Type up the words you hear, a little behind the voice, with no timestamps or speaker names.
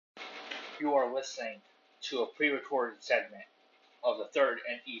you are listening to a pre-recorded segment of the Third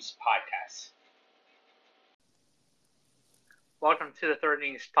and East podcast. Welcome to the Third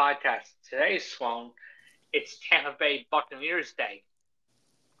and East podcast. Today, Sloan, it's Tampa Bay Buccaneers Day.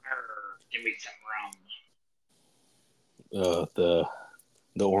 Give me some rum.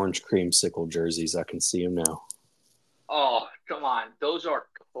 The orange creamsicle jerseys. I can see them now. Oh, come on. Those are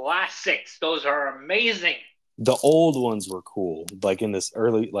classics. Those are amazing. The old ones were cool, like in the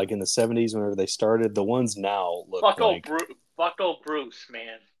 70s, whenever they started. The ones now look Bucko Bruce,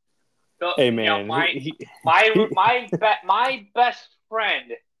 man. Hey, man, my best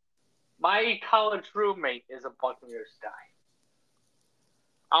friend, my college roommate, is a Buccaneers guy.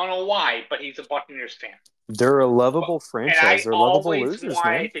 I don't know why, but he's a Buccaneers fan. They're a lovable franchise. They're lovable losers,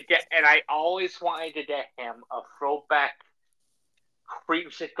 man. I always wanted to get him a throwback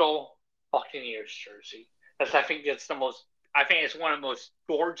creamsicle Buccaneers jersey. Because I think it's one of the most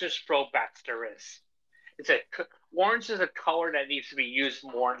gorgeous throwbacks there is. Orange is a color that needs to be used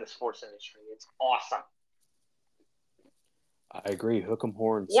more in the sports industry. It's awesome. I agree. Hook 'em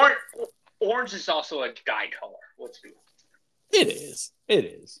horns. Orange is also a guy color. Let's be honest. It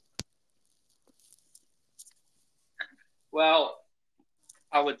is. Well,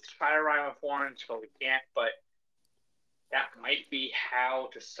 I would try to rhyme with orange, but we can't. But that might be how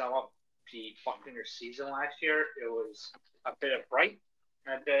to sum up the Buccaneers season last year. It was a bit of bright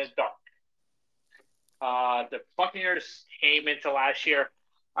and a bit of dark. The Buccaneers came into last year,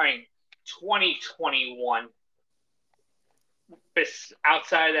 2021,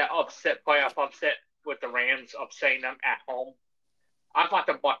 outside of that playoff upset with the Rams upsetting them at home, I thought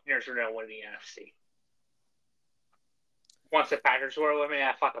the Buccaneers were going to win the NFC. Once the Packers were eliminated,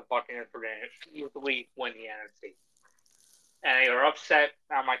 I thought the Buccaneers were going to easily win the NFC. And they were upset.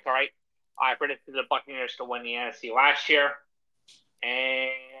 I'm like, all right, I predicted the Buccaneers to win the NFC last year.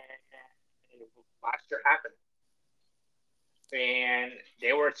 And last year happened. And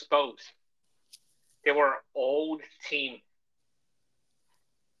they were exposed. They were an old team.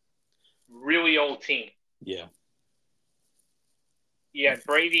 Really old team. Yeah. Yeah,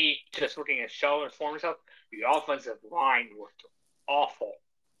 Brady just looking at show and form himself. The offensive line looked awful.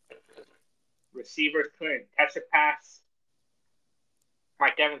 Receivers couldn't catch a pass.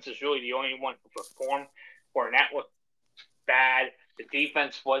 Mike Evans is really the only one who performed. Fournette looked bad. The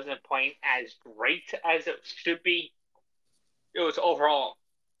defense wasn't playing as great as it should be. It was overall,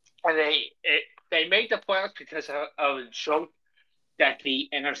 and they made the playoffs because of the joke that the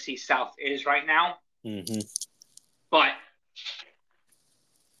NFC South is right now. Mm-hmm. But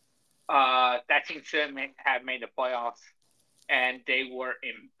that team should have made the playoffs, and they were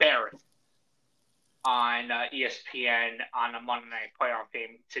embarrassed on ESPN on a Monday Night playoff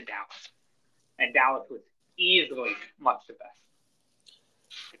game to Dallas. And Dallas was easily much the best.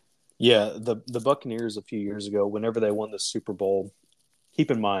 Yeah, the Buccaneers a few years ago, whenever they won the Super Bowl,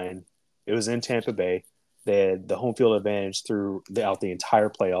 keep in mind, it was in Tampa Bay. They had the home field advantage throughout the entire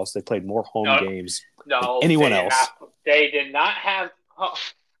playoffs. They played more home games than anyone else. They did not have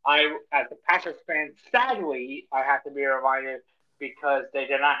as a Packers fan, sadly, I have to be reminded because they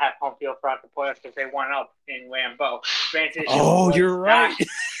did not have home field throughout the playoffs because they won up in Lambeau. You're right.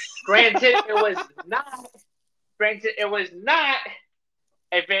 Granted, it was not it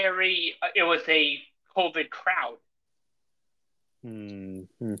was a COVID crowd.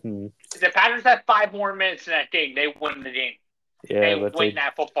 Mm-hmm. If the Packers had 5 more minutes in that game, they win the game. Yeah, they win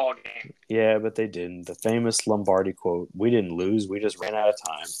that football game. Yeah, but they didn't. The famous Lombardi quote, "We didn't lose, we just ran out of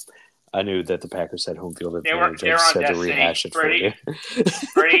time." I knew that the Packers had home field advantage. I just had to rehash it for you.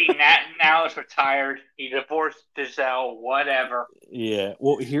 Brady now is retired. He divorced Giselle, whatever. Yeah.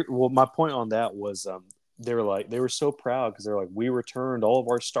 Well, my point on that was they were so proud because they're like, we returned all of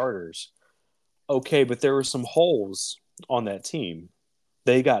our starters. Okay, but there were some holes on that team.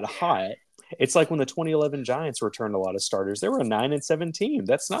 They got hot. It's like when the 2011 Giants returned a lot of starters. They were a 9-7 team.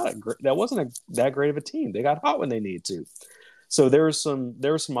 That wasn't that great of a team. They got hot when they needed to. So there were some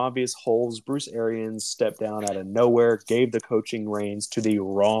obvious holes. Bruce Arians stepped down out of nowhere, gave the coaching reins to the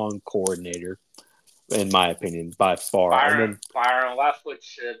wrong coordinator, in my opinion, by far. Byron Leftwich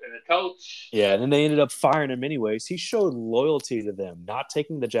should have been a coach. Yeah, and then they ended up firing him anyways. He showed loyalty to them, not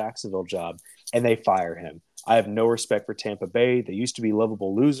taking the Jacksonville job, and they fire him. I have no respect for Tampa Bay. They used to be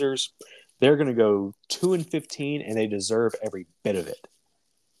lovable losers. They're going to go 2-15, and they deserve every bit of it.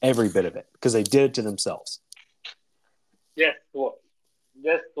 Every bit of it, because they did it to themselves. This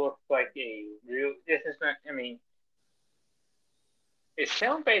looks like a real. This is not. Is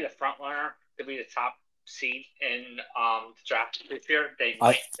Tampa Bay the front runner to be the top seed in the draft this year? They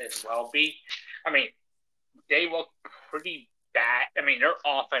might as well be. They look pretty bad. Their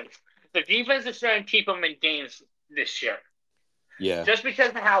offense the defense is trying to keep them in games this year. Yeah. Just because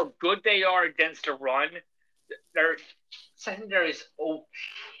of how good they are against the run, their secondary is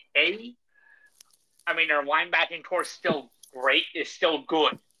okay. I mean, their linebacking core is still great. It's still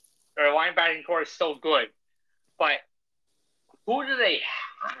good. Their linebacking core is still good. But who do they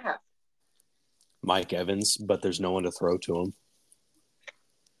have? Mike Evans, but there's no one to throw to him.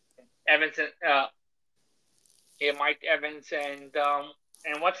 Evans, Mike Evans, and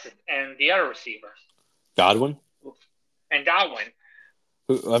the other receivers, Godwin. and Godwin.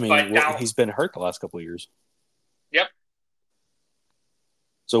 I mean, he's been hurt the last couple of years. Yep.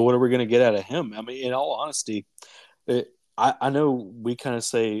 So what are we going to get out of him? I mean, in all honesty, I know we kind of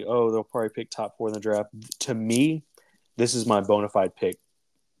say, oh, they'll probably pick top 4 in the draft. To me, this is my bona fide pick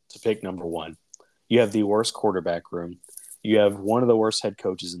to pick number 1. You have the worst quarterback room. You have one of the worst head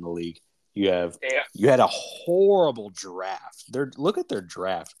coaches in the league. You had a horrible draft. Look at their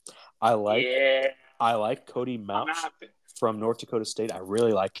draft. I like Cody Mauch from North Dakota State. I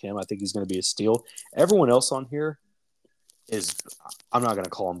really like him. I think he's going to be a steal. Everyone else on here is, I'm not going to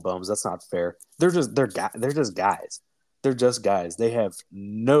call them bums. That's not fair. They're just guys. They're just guys. They have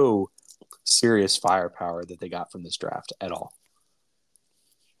no serious firepower that they got from this draft at all.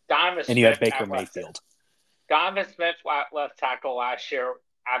 And you have Baker Mayfield. Donovan Smith, left tackle last year,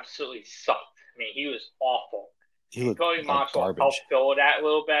 absolutely sucked. I mean, he was awful. Cody Mauch will help fill that a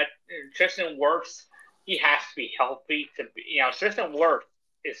little bit. Tristan Wirfs, he has to be healthy to be. Tristan Wirfs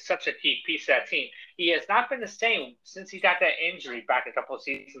is such a key piece of that team. He has not been the same since he got that injury back a couple of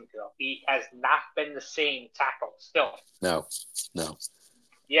seasons ago. He has not been the same tackle still. No.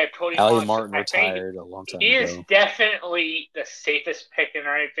 Yeah, Cody Ali Martin retired a long time ago. He is definitely the safest pick and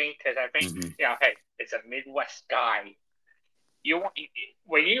everything because I think, hey, it's a Midwest guy.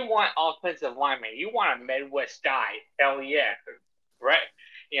 When you want offensive lineman, you want a Midwest guy. Hell yeah. Brett,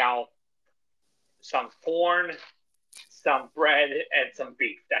 some corn, some bread, and some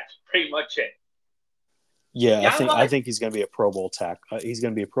beef. That's pretty much it. Yeah, I think he's going to be a Pro Bowl tackle. He's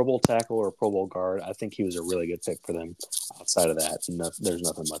going to be a Pro Bowl tackle or a Pro Bowl guard. I think he was a really good pick for them. Outside of that, there's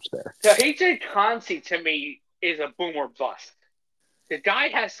nothing much there. So AJ Consi to me is a boomer bust. The guy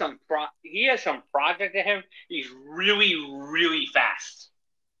has some project to him. He's really, really fast.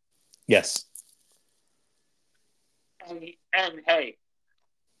 Yes. And hey,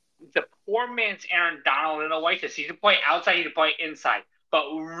 the poor man's Aaron Donald in a way because he can play outside, he can play inside. But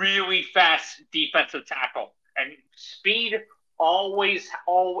really fast defensive tackle. And speed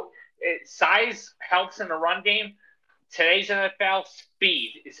size helps in the run game. Today's NFL,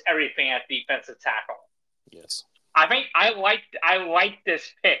 speed is everything at defensive tackle. Yes. I think I like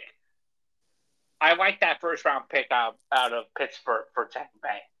this pick. I like that first round pick out of Pittsburgh for Tampa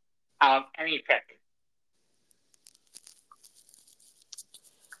Bay. Any pick.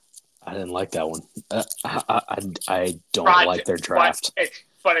 I didn't like that one. I don't like their draft.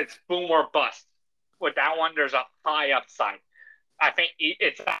 But it's boom or bust. With that one, there's a high upside. I think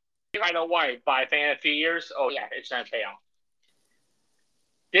I know why, but I think in a few years, oh yeah, it's going to pay off.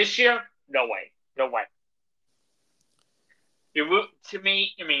 This year, no way. You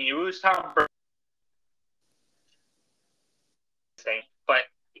lose Tom Brady, but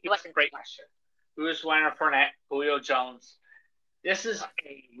he wasn't great last year. You lose Leonard Fournette, Julio Jones. This is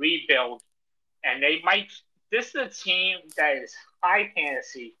a rebuild, and this is a team that is high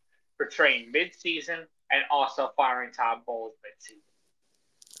fantasy for trading midseason and also firing Todd Bowles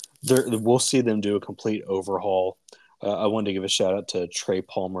midseason. We'll see them do a complete overhaul. I wanted to give a shout out to Trey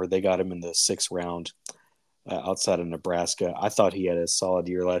Palmer. They got him in the 6th round outside of Nebraska. I thought he had a solid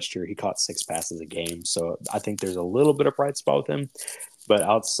year last year. He caught 6 passes a game, so I think there's a little bit of bright spot with him. But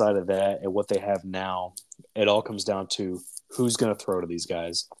outside of that and what they have now, it all comes down to who's going to throw to these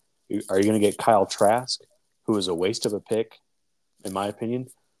guys. Are you going to get Kyle Trask, who is a waste of a pick, in my opinion?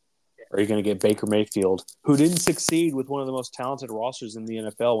 Or are you going to get Baker Mayfield, who didn't succeed with one of the most talented rosters in the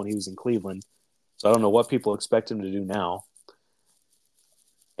NFL when he was in Cleveland? So I don't know what people expect him to do now.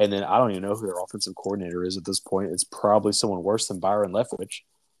 And then I don't even know who their offensive coordinator is at this point. It's probably someone worse than Byron Leftwich.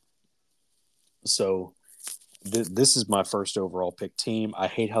 So this is my first overall pick team. I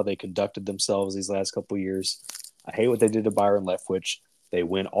hate how they conducted themselves these last couple of years. I hate what they did to Byron Leftwich. They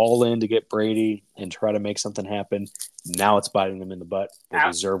went all in to get Brady and try to make something happen. Now it's biting them in the butt. They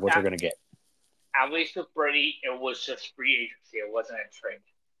deserve what they're going to get. At least with Brady, it was just free agency. It wasn't a trade.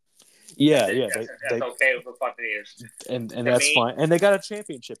 Yeah. That's okay with the Buccaneers. And that's fine. And they got a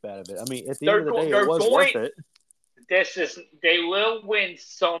championship out of it. I mean, at the end of the day, it was worth it. They will win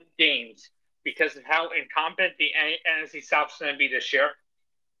some games because of how incompetent the NFC South is going to be this year.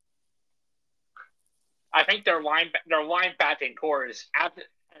 I think their linebacking core is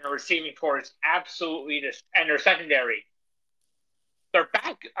and the receiving core is absolutely just, and their secondary, they're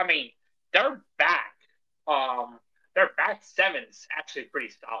back. I mean, they're back. Their back seven's actually pretty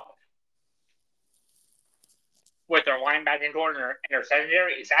solid. With their linebacking core and their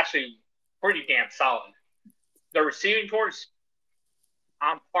secondary, it's actually pretty damn solid. The receiving core's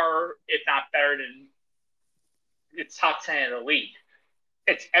on par, if not better than its top 10 in the league.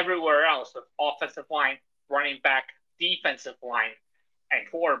 It's everywhere else with offensive line, running back, defensive line, and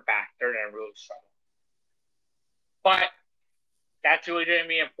quarterback. They're going to really struggle. But that's really going to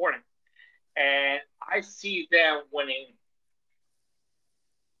be important. And I see them winning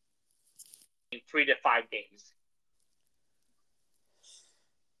 3 to 5 games.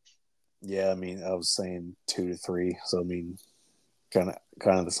 Yeah, I mean, I was saying 2 to 3, so I mean, kind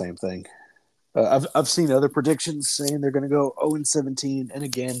of the same thing. I've seen other predictions saying they're going to go 0-17, and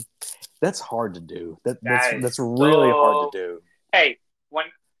again, that's hard to do. That's really hard to do. Hey,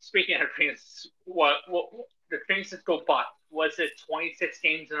 speaking of the Cream Cisco Bucs, was it 26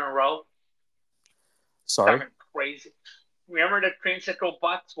 games in a row? Sorry, something crazy. Remember the Creamsicle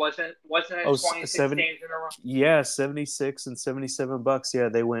Bucs? Wasn't it 26 games in a row? Yeah, 76 and 77 Bucs. Yeah,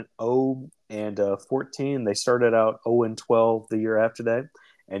 they went 0-14. They started out 0-12 the year after that.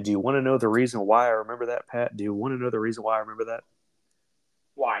 And do you want to know the reason why I remember that, Pat? Do you want to know the reason why I remember that?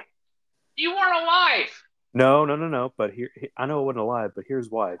 Why? You weren't alive. No. But here, I know I wasn't alive, but here's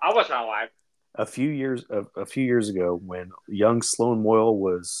why. I wasn't alive. A few years ago, when young Sloan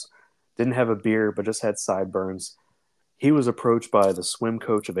Moyle didn't have a beard but just had sideburns, he was approached by the swim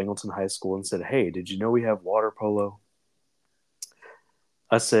coach of Angleton High School and said, "Hey, did you know we have water polo?"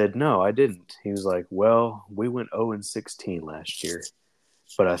 I said, "No, I didn't." He was like, "Well, we went 0-16 last year,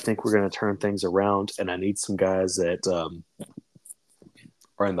 but I think we're going to turn things around, and I need some guys that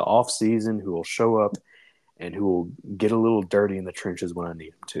are in the off season who will show up and who will get a little dirty in the trenches when I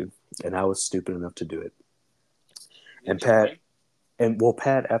need them to." And I was stupid enough to do it. And Pat,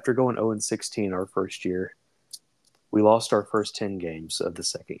 after going 0-16 our first year, we lost our first 10 games of the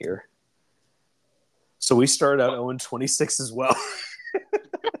second year. So we started out 0-26 as well.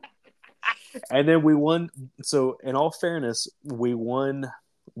 And then we won. So in all fairness, we won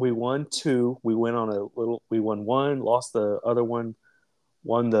 2. We won 1, lost the other one,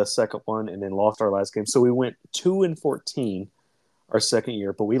 won the second one, and then lost our last game. So we went 2-14 our second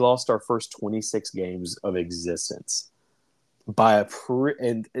year, but we lost our first 26 games of existence by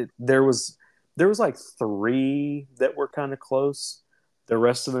there was like 3 that were kind of close. The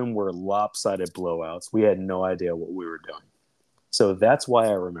rest of them were lopsided blowouts. We had no idea what we were doing. So that's why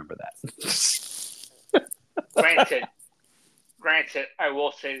I remember that. Granted, I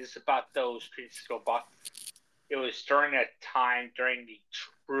will say this about those Creamsicle Bucs. It was during a time during the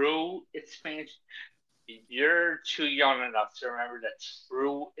true expansion. You're too young enough to remember the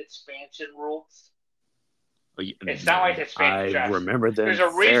true expansion rules. It's not like expansion draft. I remember them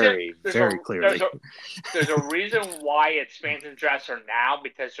very clearly. There's a reason why expansion drafts are now,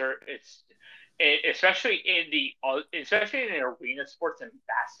 because especially in the arena sports and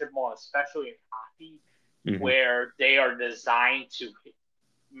basketball, especially in hockey, mm-hmm. where they are designed to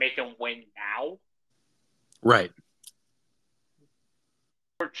make them win now. Right.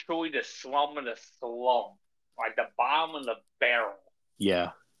 We're truly the slum of the slum, like the bottom of the barrel.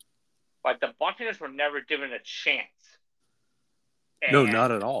 Yeah. Like the Buccaneers were never given a chance. No,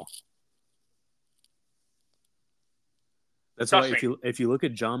 not at all. That's why if you look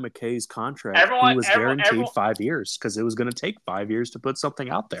at John McKay's contract, he was guaranteed 5 years because it was going to take 5 years to put something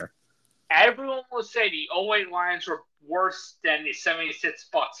out there. Everyone will say the 08 Lions were worse than the 76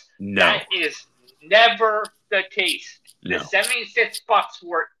 Bucs. No. That is never the case. No. The 76 Bucs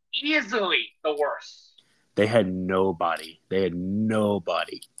were easily the worst. They had nobody.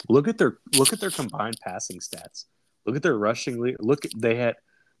 Look at their combined passing stats. Look at their rushing. They had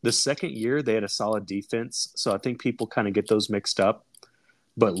the second year they had a solid defense. So I think people kind of get those mixed up.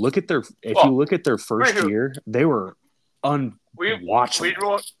 But you look at their first year, they were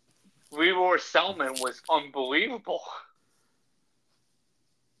unwatchable. Leroy Selman was unbelievable.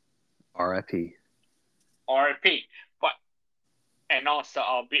 R.I.P. And also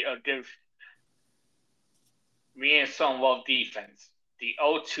I'll give. Me and Sloan love defense. The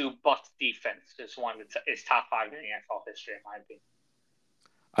 0-2 Bucs defense is top 5 in the NFL history, in my opinion.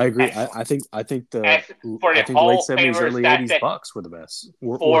 I agree. I think late 70s, early 80s Bucs were the best.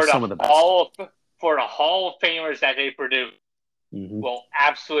 Or some of the best. For the Hall of Famers that they produced, mm-hmm. will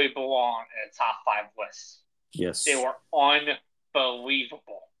absolutely belong in a top 5 list. Yes, they were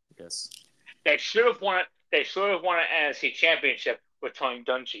unbelievable. Yes, they should have won an NFC Championship with Tony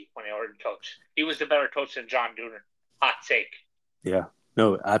Dungy when they were coach. He was the better coach than John Dooner. Hot take. Yeah.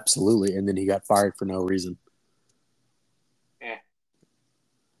 No, absolutely. And then he got fired for no reason. Yeah.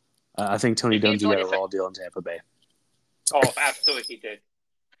 I think Tony If you Dungy enjoyed got a this, raw deal in Tampa Bay. oh, absolutely he did.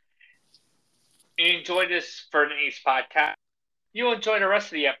 You enjoyed this Fern East podcast. You enjoy the rest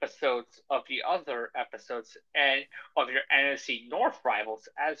of the episodes of the other episodes and of your NFC North rivals,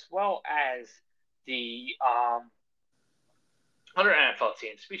 as well as the other NFL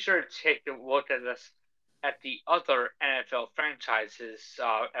teams. Be sure to take a look at this at the other NFL franchises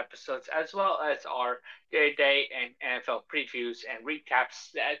episodes, as well as our day-to-day and NFL previews and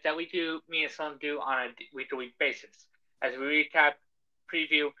recaps that we do, me and Sloan do on a week-to-week basis. As we recap,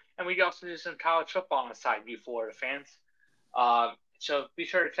 preview, and we also do some college football on the side, you Florida fans. So be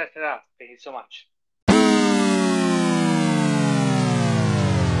sure to check it out. Thank you so much.